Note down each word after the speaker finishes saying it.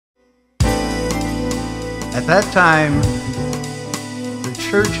At that time, the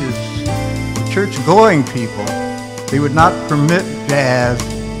church-going people, they would not permit jazz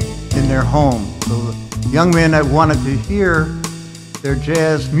in their home. So the young men that wanted to hear their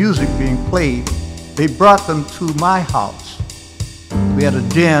jazz music being played, they brought them to my house. We had a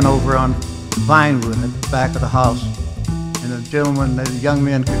den over on Vinewood at the back of the house, and the young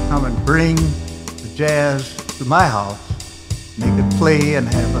men could come and bring the jazz to my house, and they could play and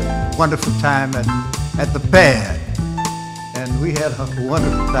have a wonderful time at the pad. And we had a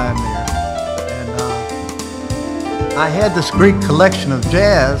wonderful time there. And I had this great collection of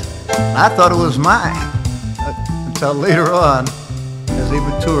jazz. I thought it was mine until later on, as they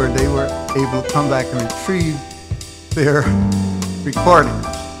matured, they were able to come back and retrieve their recordings.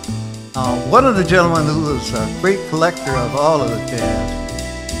 One of the gentlemen who was a great collector of all of the jazz,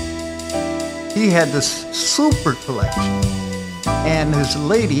 he had this super collection. And his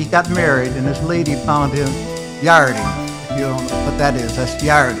lady, he got married, and his lady found him yarding. If you don't know what that is, that's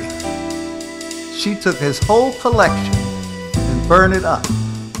yarding. She took his whole collection and burned it up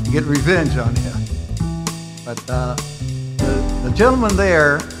to get revenge on him. But the gentleman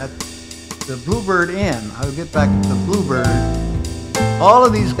there at the Bluebird Inn, I'll get back to the Bluebird. All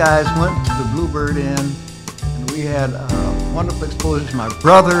of these guys went to the Bluebird Inn, and we had a wonderful exposure. My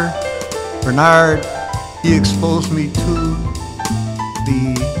brother, Bernard, he exposed me to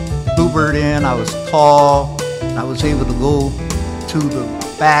the Bluebird Inn. I was tall, and I was able to go to the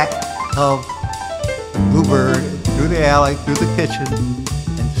back of the Bluebird, through the alley, through the kitchen,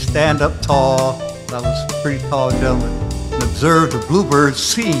 and stand up tall. I was a pretty tall gentleman, and observe the Bluebird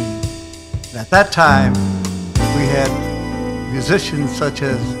scene. And at that time, we had musicians such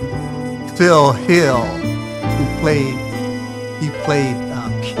as Phil Hill, who played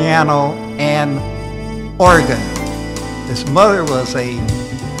piano and organ. His mother was a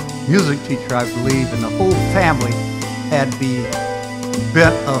music teacher, I believe, and the whole family had the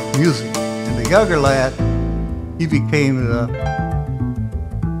bent of music. And the younger lad, he became the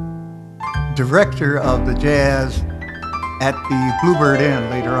director of the jazz at the Bluebird Inn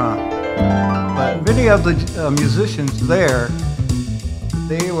later on. But many of the musicians there,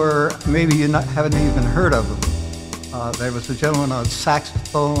 they were, maybe you haven't even heard of them. There was a gentleman on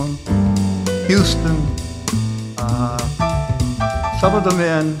saxophone, Houston. Some of the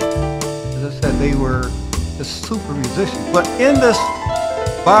men, as I said, they were just super musicians. But in this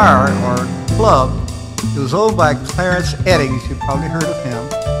bar or club, it was owned by Clarence Eddings. You've probably heard of him.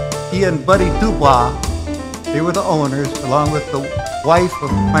 He and Buddy Dubois, they were the owners, along with the wife of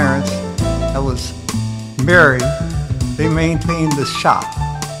Clarence that was married. They maintained the shop.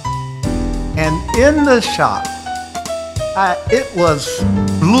 And in the shop, it was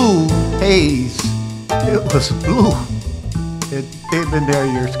blue haze. It was blue. They'd been there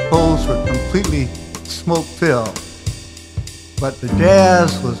years. Clothes were completely smoke-filled. But the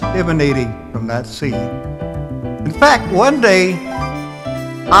jazz was emanating from that scene. In fact, one day,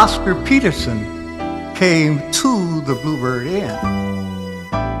 Oscar Peterson came to the Bluebird Inn,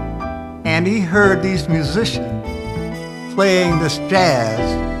 and he heard these musicians playing this jazz,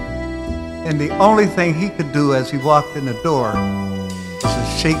 and the only thing he could do as he walked in the door was to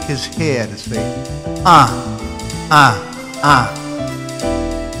shake his head and say,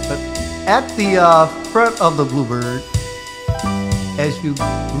 But at the front of the Bluebird, as you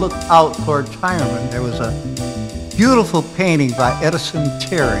look out toward Chinaman, there was a beautiful painting by Edison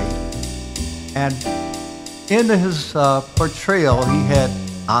Terry. And in his portrayal, he had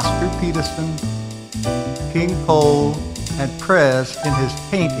Oscar Peterson, King Cole, and Prez in his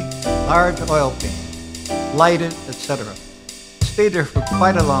painting, large oil painting, lighted, etc. Stayed there for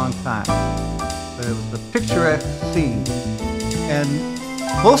quite a long time. But it was a picturesque scene. And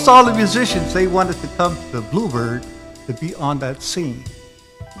most all the musicians, they wanted to come to the Bluebird to be on that scene.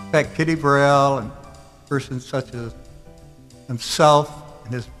 In fact, Kitty Burrell and persons such as himself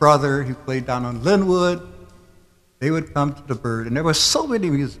and his brother, who played down on Linwood, they would come to the Bird. And there were so many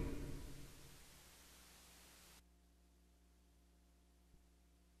musicians.